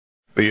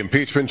The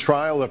impeachment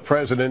trial of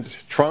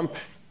President Trump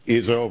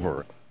is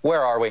over.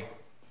 Where are we?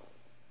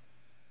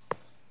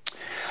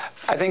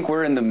 I think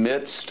we're in the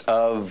midst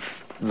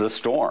of the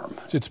storm.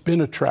 It's been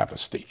a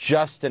travesty.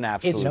 Just an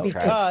absolute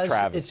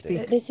travesty.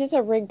 This is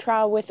a rigged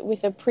trial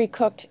with a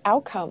pre-cooked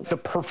outcome. The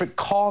perfect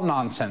call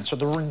nonsense or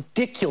the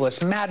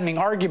ridiculous, maddening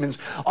arguments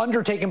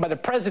undertaken by the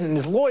president and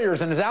his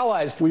lawyers and his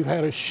allies. We've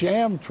had a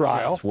sham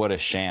trial. What a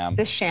sham.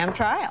 The sham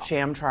trial.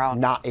 Sham trial.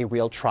 Not a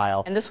real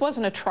trial. And this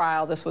wasn't a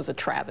trial, this was a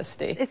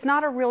travesty. It's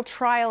not a real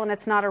trial and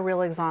it's not a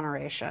real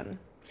exoneration.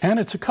 And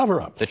it's a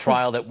cover-up. The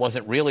trial that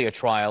wasn't really a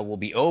trial will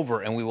be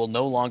over, and we will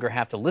no longer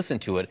have to listen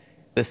to it.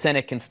 The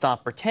Senate can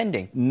stop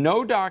pretending.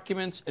 No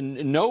documents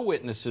and no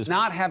witnesses.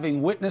 Not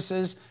having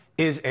witnesses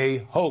is a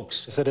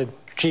hoax. Is it a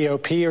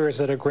GOP or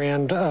is it a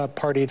grand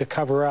party to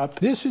cover up?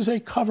 This is a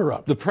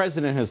cover-up. The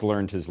president has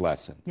learned his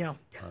lesson. Yeah.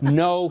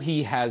 No,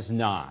 he has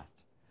not.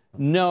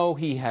 No,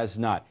 he has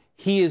not.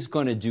 He is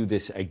going to do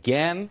this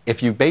again.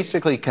 If you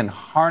basically can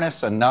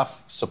harness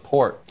enough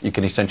support, you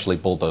can essentially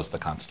bulldoze the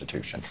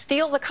Constitution.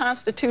 Steal the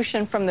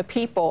Constitution from the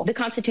people. The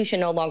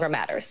Constitution no longer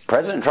matters.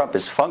 President Trump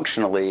is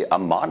functionally a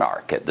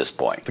monarch at this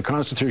point. The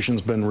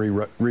Constitution's been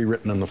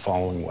rewritten in the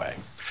following way.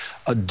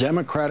 A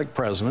Democratic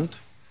president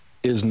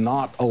is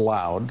not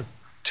allowed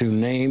to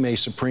name a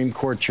Supreme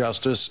Court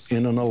justice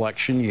in an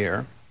election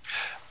year,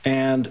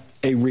 and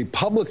a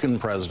Republican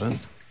president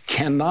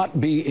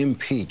cannot be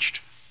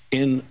impeached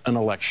in an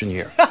election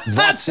year.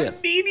 That's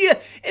it. The media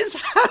is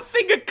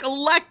having a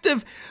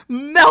collective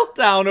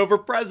meltdown over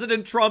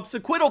President Trump's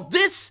acquittal.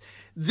 This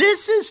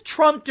is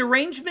Trump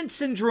Derangement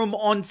Syndrome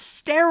on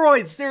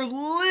steroids. They're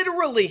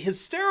literally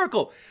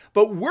hysterical.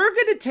 But we're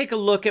going to take a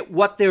look at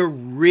what they're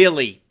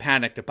really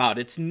panicked about.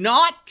 It's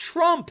not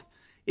Trump.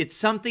 It's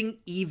something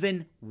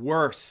even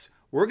worse.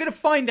 We're going to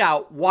find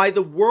out why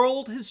the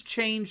world has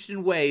changed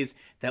in ways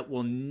that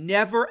will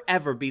never,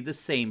 ever be the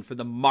same for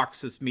the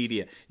Marxist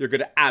media. You're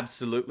going to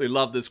absolutely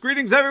love this.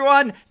 Greetings,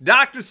 everyone.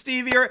 Dr.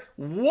 Steve here.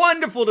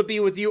 Wonderful to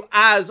be with you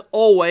as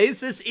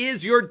always. This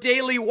is your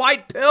daily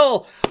white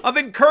pill of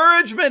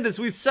encouragement as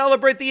we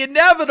celebrate the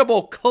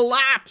inevitable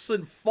collapse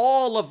and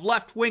fall of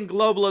left-wing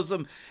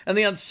globalism and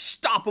the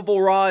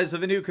unstoppable rise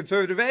of a new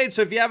conservative age.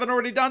 So if you haven't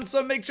already done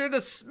so, make sure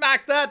to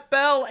smack that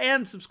bell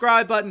and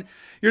subscribe button.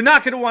 You're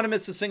not going to want to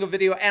miss a single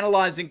video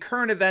analyzing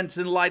current events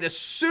in light of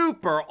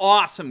super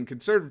awesome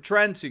conservative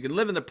trends so you can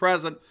live in the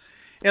present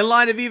in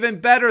light of even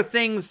better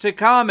things to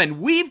come.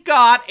 And we've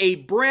got a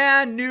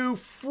brand new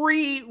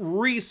free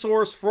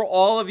resource for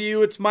all of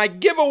you. It's my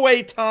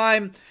giveaway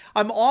time.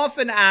 I'm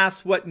often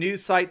asked what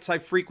news sites I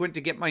frequent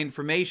to get my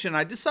information.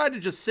 I decided to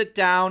just sit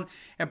down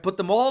and put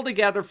them all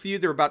together for you.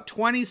 There are about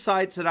 20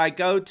 sites that I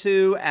go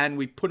to, and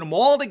we put them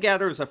all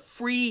together as a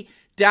free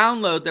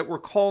download that we're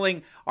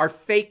calling our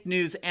fake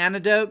news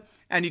antidote.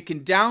 And you can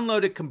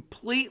download it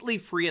completely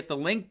free at the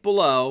link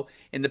below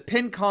in the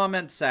pinned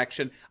comment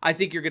section. I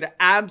think you're going to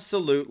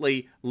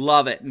absolutely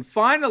love it. And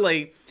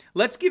finally,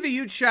 let's give a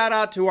huge shout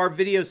out to our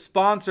video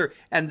sponsor,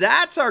 and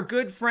that's our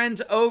good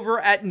friends over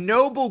at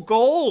Noble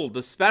Gold.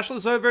 The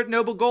specialists over at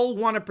Noble Gold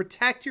want to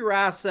protect your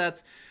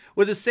assets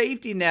with a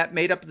safety net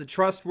made up of the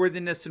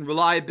trustworthiness and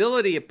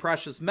reliability of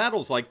precious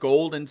metals like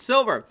gold and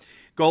silver.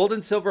 Gold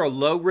and silver are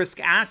low-risk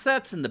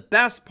assets, and the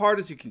best part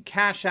is you can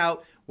cash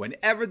out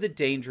whenever the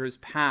danger is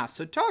past.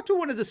 So talk to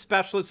one of the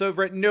specialists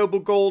over at Noble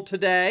Gold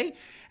today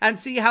and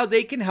see how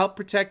they can help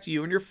protect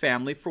you and your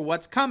family for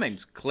what's coming.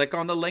 Just click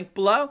on the link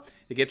below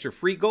to get your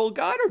free gold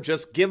guide, or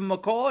just give them a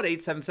call at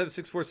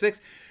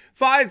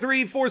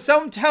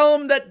 877-646-5347. Tell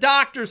them that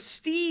Dr.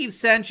 Steve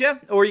sent you,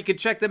 or you can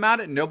check them out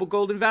at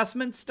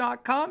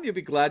noblegoldinvestments.com. You'll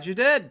be glad you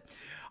did.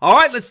 All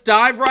right, let's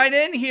dive right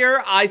in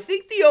here. I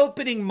think the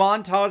opening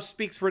montage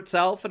speaks for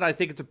itself, and I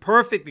think it's a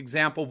perfect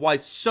example of why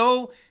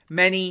so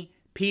many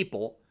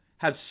people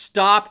have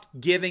stopped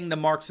giving the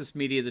Marxist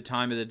media the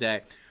time of the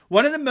day.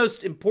 One of the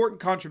most important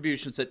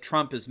contributions that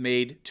Trump has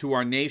made to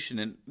our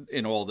nation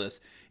in all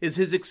this is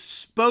his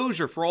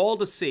exposure for all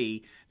to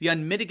see the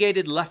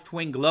unmitigated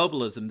left-wing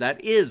globalism that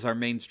is our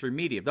mainstream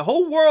media. The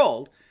whole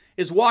world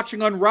is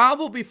watching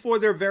unravel before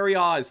their very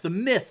eyes the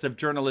myth of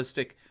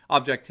journalistic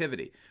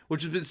objectivity,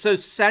 which has been so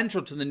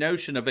central to the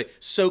notion of a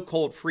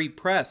so-called free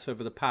press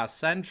over the past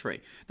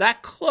century.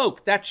 That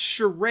cloak, that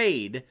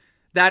charade,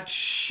 that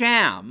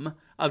sham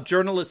of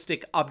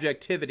journalistic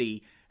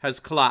objectivity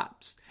has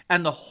collapsed,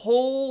 and the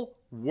whole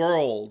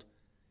world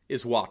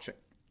is watching.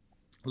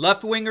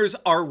 Left-wingers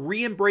are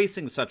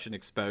re-embracing such an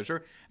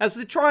exposure as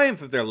the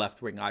triumph of their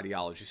left-wing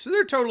ideology, so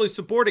they're totally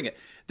supporting it.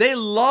 They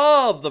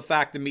love the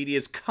fact the media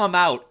has come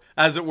out,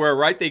 as it were,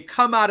 right? They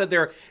come out of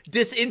their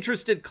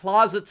disinterested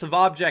closets of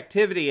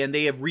objectivity, and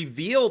they have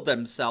revealed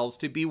themselves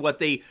to be what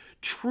they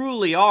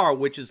truly are,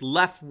 which is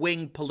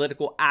left-wing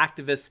political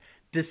activists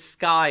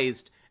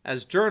disguised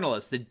as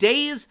journalists. The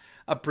days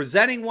of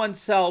presenting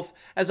oneself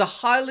as a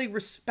highly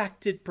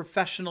respected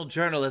professional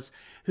journalist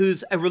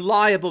who's a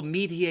reliable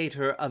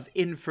mediator of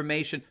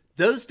information,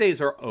 those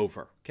days are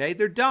over, okay?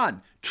 They're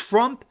done.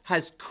 Trump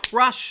has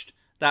crushed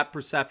that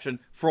perception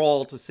for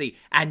all to see.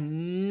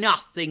 And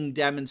nothing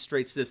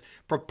demonstrates this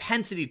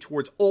propensity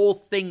towards all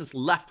things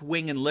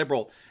left-wing and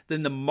liberal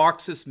than the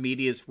Marxist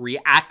media's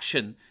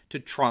reaction to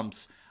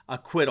Trump's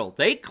acquittal.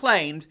 They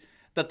claimed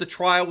that the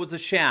trial was a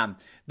sham,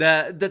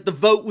 that the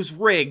vote was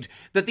rigged,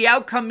 that the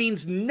outcome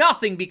means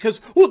nothing because,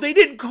 well, they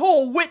didn't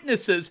call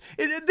witnesses,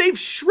 they've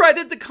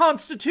shredded the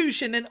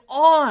Constitution, and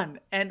on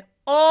and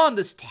on.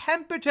 This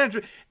temper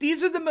tantrum.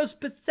 These are the most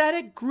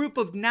pathetic group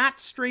of gnat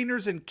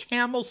strainers and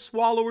camel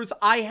swallowers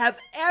I have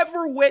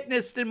ever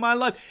witnessed in my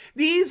life.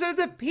 These are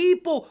the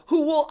people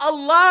who will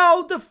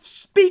allow the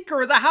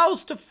Speaker of the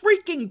House to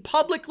freaking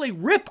publicly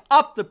rip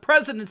up the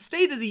President's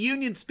State of the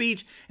Union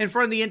speech in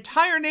front of the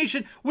entire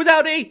nation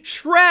without a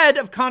shred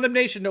of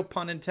condemnation, no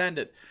pun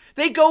intended.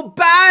 They go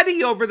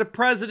batty over the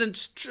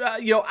president's,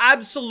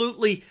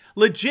 absolutely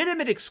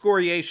legitimate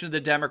excoriation of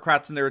the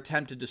Democrats in their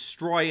attempt to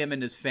destroy him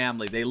and his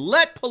family. They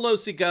let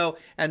Pelosi go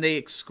and they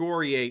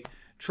excoriate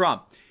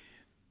Trump.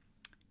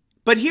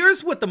 But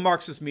here's what the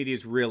Marxist media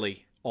is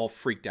really all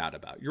freaked out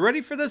about. You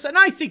ready for this? And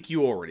I think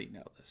you already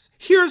know this.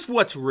 Here's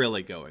what's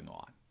really going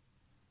on.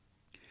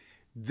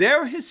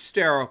 They're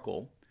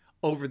hysterical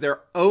over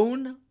their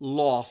own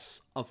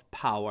loss of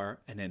power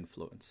and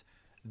influence.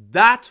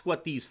 That's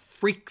what these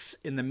freaks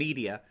in the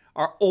media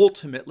are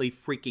ultimately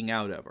freaking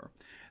out over.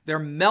 They're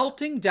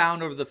melting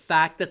down over the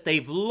fact that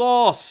they've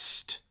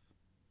lost.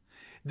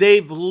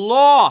 They've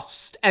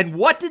lost. And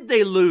what did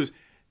they lose?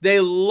 They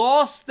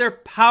lost their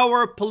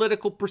power of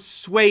political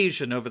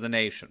persuasion over the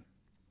nation.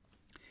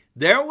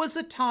 There was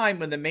a time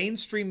when the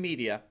mainstream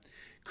media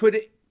could,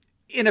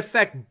 in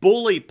effect,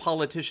 bully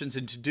politicians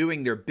into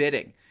doing their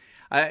bidding.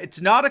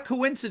 It's not a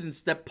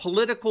coincidence that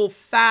political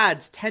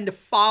fads tend to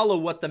follow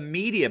what the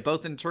media,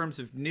 both in terms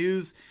of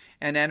news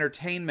and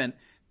entertainment,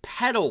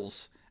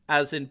 peddles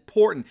as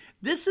important.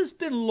 This has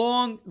been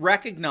long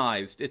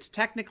recognized. It's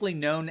technically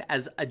known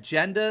as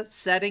agenda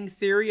setting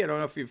theory. I don't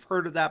know if you've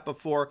heard of that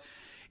before.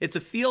 It's a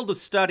field of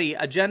study,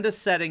 agenda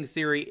setting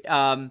theory.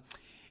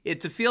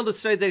 It's a field of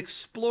study that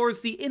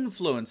explores the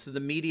influence of the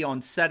media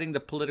on setting the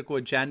political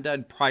agenda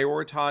and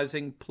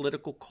prioritizing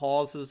political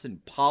causes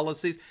and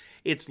policies.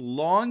 It's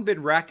long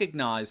been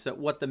recognized that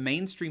what the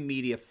mainstream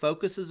media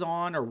focuses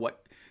on, or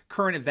what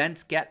current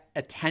events get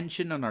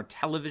attention on our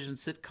television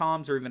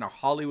sitcoms or even our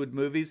Hollywood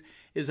movies,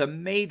 is a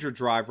major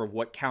driver of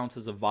what counts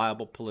as a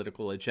viable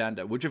political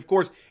agenda, which of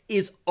course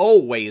is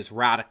always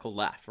radical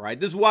left, right?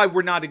 This is why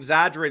we're not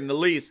exaggerating the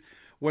least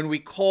when we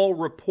call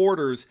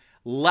reporters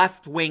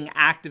left-wing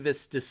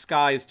activists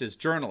disguised as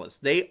journalists.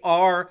 They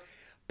are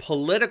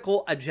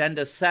political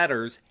agenda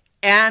setters,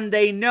 and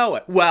they know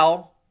it.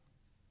 Well,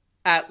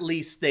 at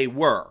least they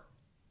were.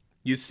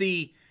 You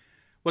see,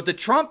 what the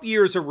Trump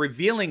years are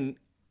revealing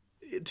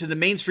to the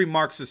mainstream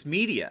Marxist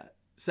media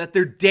is that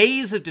their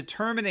days of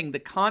determining the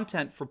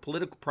content for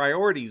political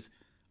priorities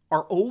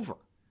are over.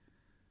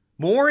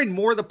 More and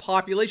more of the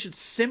population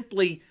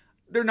simply,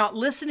 they're not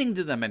listening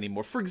to them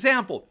anymore. For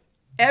example,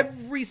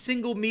 every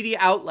single media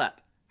outlet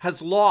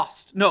has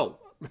lost, no,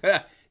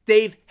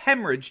 they've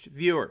hemorrhaged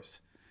viewers.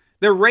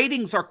 Their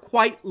ratings are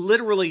quite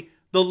literally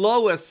the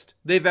lowest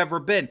they've ever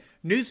been.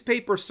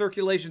 Newspaper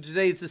circulation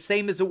today is the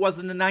same as it was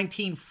in the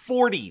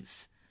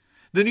 1940s.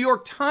 The New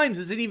York Times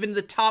isn't even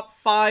the top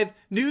 5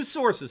 news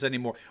sources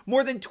anymore.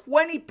 More than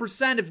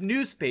 20% of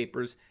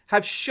newspapers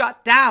have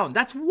shut down.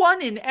 That's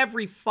 1 in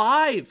every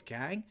 5,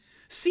 gang.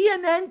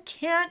 CNN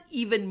can't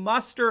even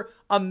muster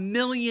 1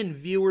 million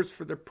viewers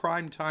for their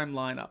primetime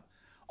lineup.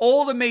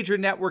 All the major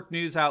network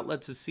news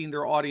outlets have seen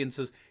their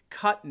audiences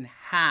cut in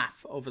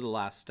half over the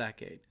last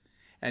decade.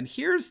 And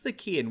here's the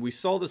key, and we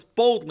saw this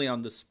boldly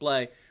on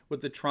display with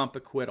the Trump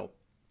acquittal.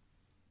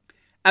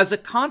 As a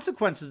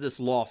consequence of this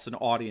loss in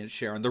audience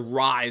share and the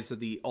rise of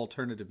the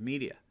alternative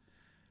media,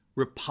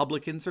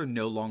 Republicans are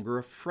no longer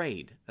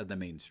afraid of the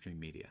mainstream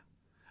media.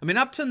 I mean,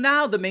 up till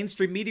now, the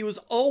mainstream media was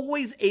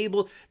always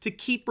able to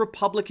keep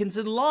Republicans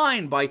in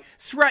line by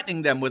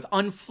threatening them with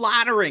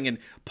unflattering and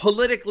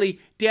politically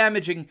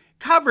damaging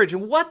coverage.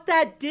 And what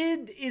that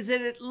did is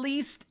it at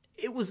least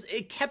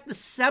it kept the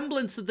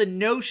semblance of the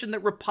notion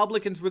that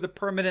Republicans were the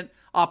permanent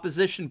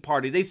opposition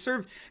party. They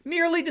served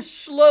merely to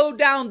slow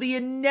down the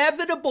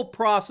inevitable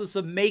process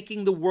of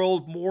making the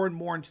world more and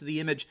more into the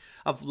image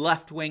of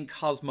left-wing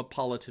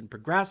cosmopolitan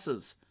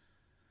progressives.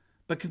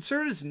 But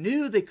conservatives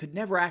knew they could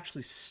never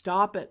actually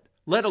stop it,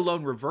 let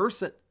alone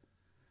reverse it.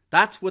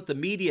 That's what the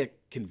media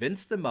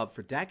convinced them of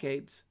for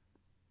decades.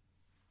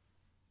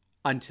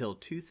 Until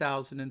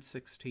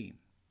 2016.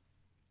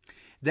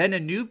 Then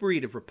a new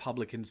breed of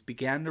Republicans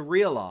began to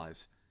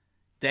realize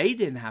they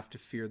didn't have to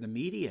fear the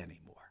media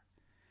anymore.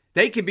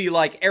 They could be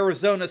like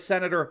Arizona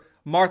Senator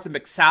Martha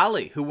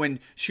McSally, who, when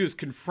she was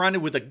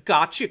confronted with a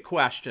gotcha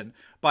question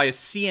by a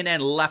CNN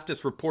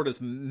leftist reporter,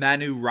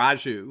 Manu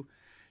Raju,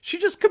 she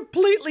just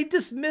completely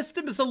dismissed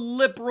him as a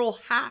liberal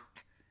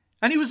hack.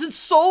 And he was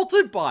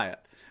insulted by it.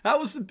 That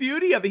was the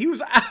beauty of it. He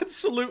was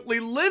absolutely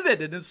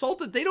livid and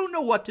insulted. They don't know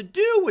what to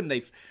do when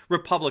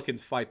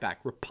Republicans fight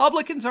back.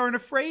 Republicans aren't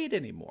afraid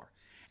anymore.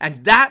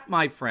 And that,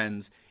 my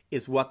friends,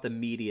 is what the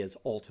media is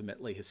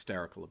ultimately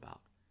hysterical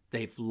about.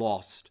 they've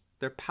lost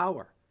their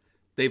power.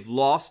 They've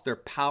lost their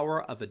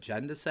power of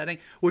agenda setting,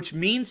 which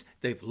means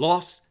they've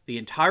lost the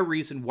entire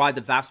reason why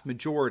the vast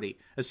majority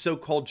of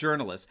so-called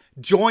journalists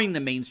joined the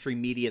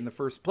mainstream media in the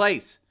first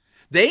place.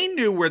 They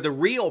knew where the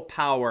real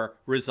power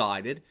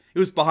resided. It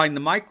was behind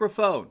the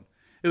microphone.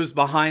 It was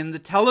behind the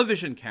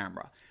television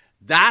camera.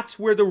 That's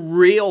where the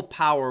real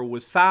power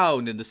was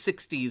found in the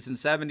 60s and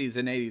 70s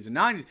and 80s and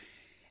 90s.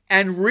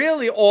 And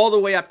really all the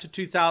way up to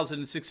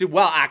 2016,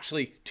 well,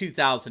 actually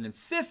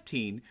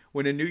 2015,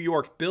 when a New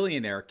York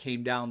billionaire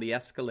came down the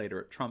escalator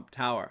at Trump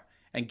Tower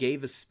and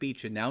gave a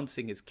speech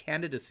announcing his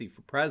candidacy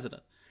for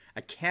president.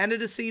 A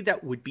candidacy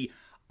that would be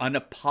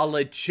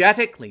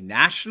unapologetically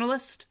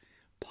nationalist,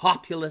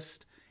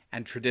 populist,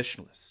 and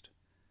traditionalist.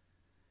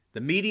 The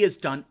media's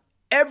done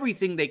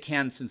everything they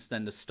can since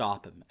then to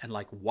stop him. And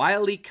like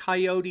Wile E.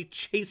 Coyote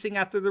chasing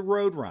after the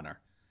Roadrunner,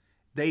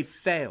 they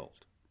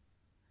failed.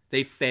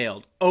 They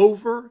failed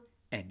over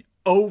and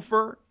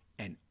over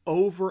and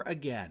over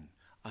again.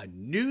 A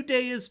new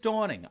day is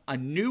dawning, a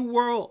new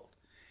world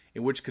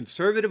in which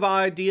conservative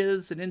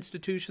ideas and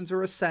institutions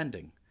are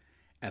ascending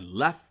and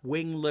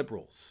left-wing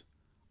liberals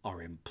are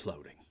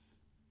imploding.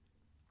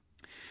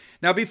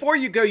 Now, before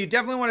you go, you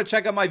definitely want to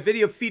check out my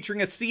video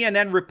featuring a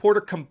CNN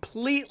reporter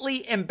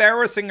completely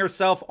embarrassing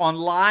herself on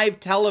live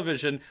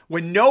television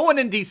when no one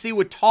in DC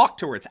would talk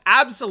to her. It's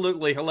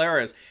absolutely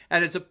hilarious,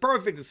 and it's a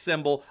perfect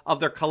symbol of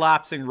their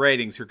collapsing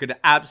ratings. You're going to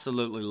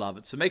absolutely love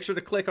it. So make sure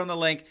to click on the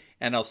link,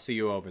 and I'll see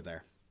you over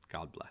there.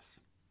 God bless.